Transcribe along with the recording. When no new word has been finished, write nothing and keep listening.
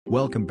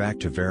Welcome back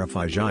to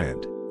Verify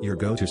Giant, your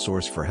go-to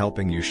source for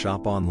helping you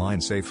shop online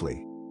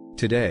safely.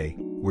 Today,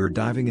 we're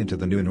diving into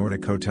the new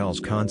Nordic Hotels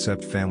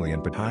concept family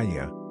in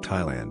Pattaya,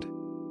 Thailand.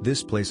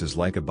 This place is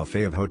like a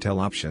buffet of hotel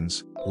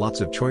options,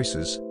 lots of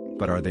choices,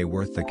 but are they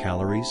worth the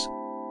calories?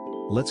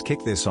 Let's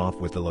kick this off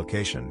with the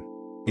location.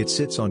 It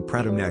sits on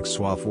Pattaya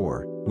Swa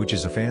 4, which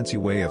is a fancy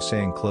way of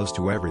saying close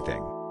to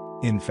everything.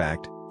 In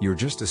fact, you're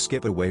just a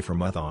skip away from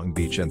Muthong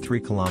Beach and 3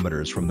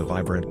 kilometers from the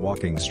vibrant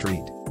walking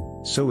street.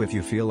 So if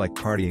you feel like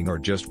partying or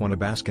just want to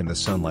bask in the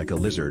sun like a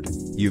lizard,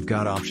 you've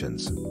got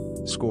options.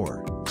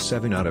 Score,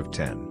 7 out of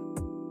 10.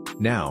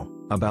 Now,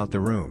 about the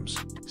rooms,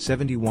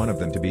 71 of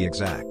them to be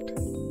exact.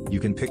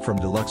 You can pick from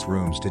deluxe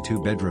rooms to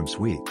 2-bedroom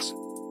suites.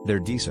 They're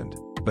decent,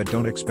 but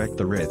don't expect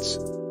the Ritz.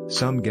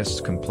 Some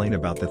guests complain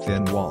about the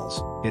thin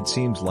walls. It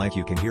seems like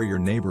you can hear your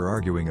neighbor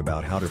arguing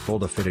about how to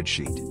fold a fitted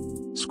sheet.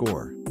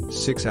 Score,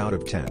 6 out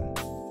of 10.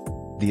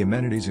 The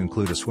amenities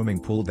include a swimming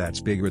pool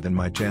that's bigger than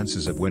my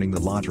chances of winning the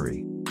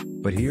lottery.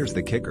 But here's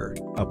the kicker,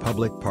 a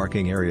public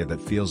parking area that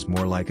feels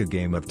more like a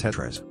game of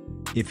Tetris.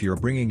 If you're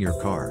bringing your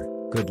car,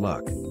 good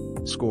luck.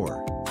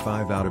 Score,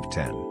 5 out of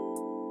 10.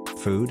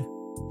 Food?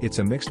 It's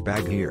a mixed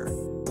bag here.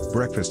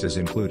 Breakfast is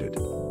included,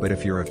 but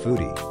if you're a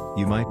foodie,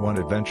 you might want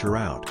to venture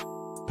out.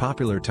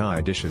 Popular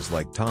Thai dishes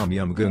like Tom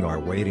Yum Goong are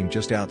waiting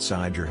just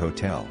outside your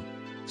hotel.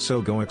 So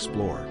go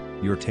explore,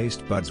 your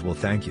taste buds will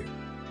thank you.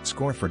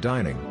 Score for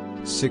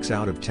dining, 6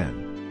 out of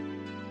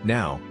 10.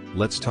 Now,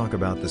 let's talk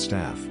about the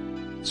staff.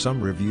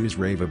 Some reviews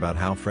rave about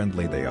how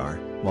friendly they are,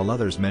 while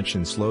others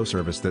mention slow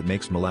service that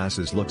makes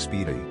molasses look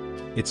speedy.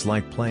 It's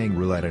like playing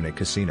roulette in a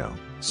casino,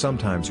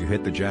 sometimes you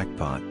hit the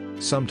jackpot,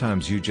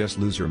 sometimes you just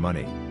lose your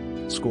money.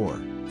 Score,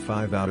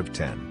 5 out of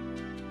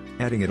 10.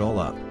 Adding it all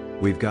up,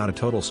 we've got a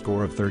total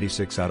score of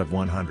 36 out of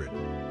 100.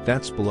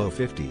 That's below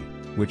 50,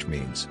 which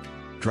means,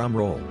 drum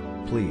roll,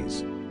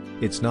 please.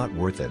 It's not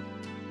worth it.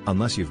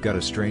 Unless you've got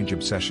a strange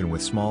obsession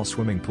with small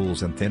swimming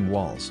pools and thin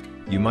walls,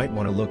 you might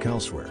want to look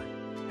elsewhere.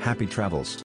 Happy travels.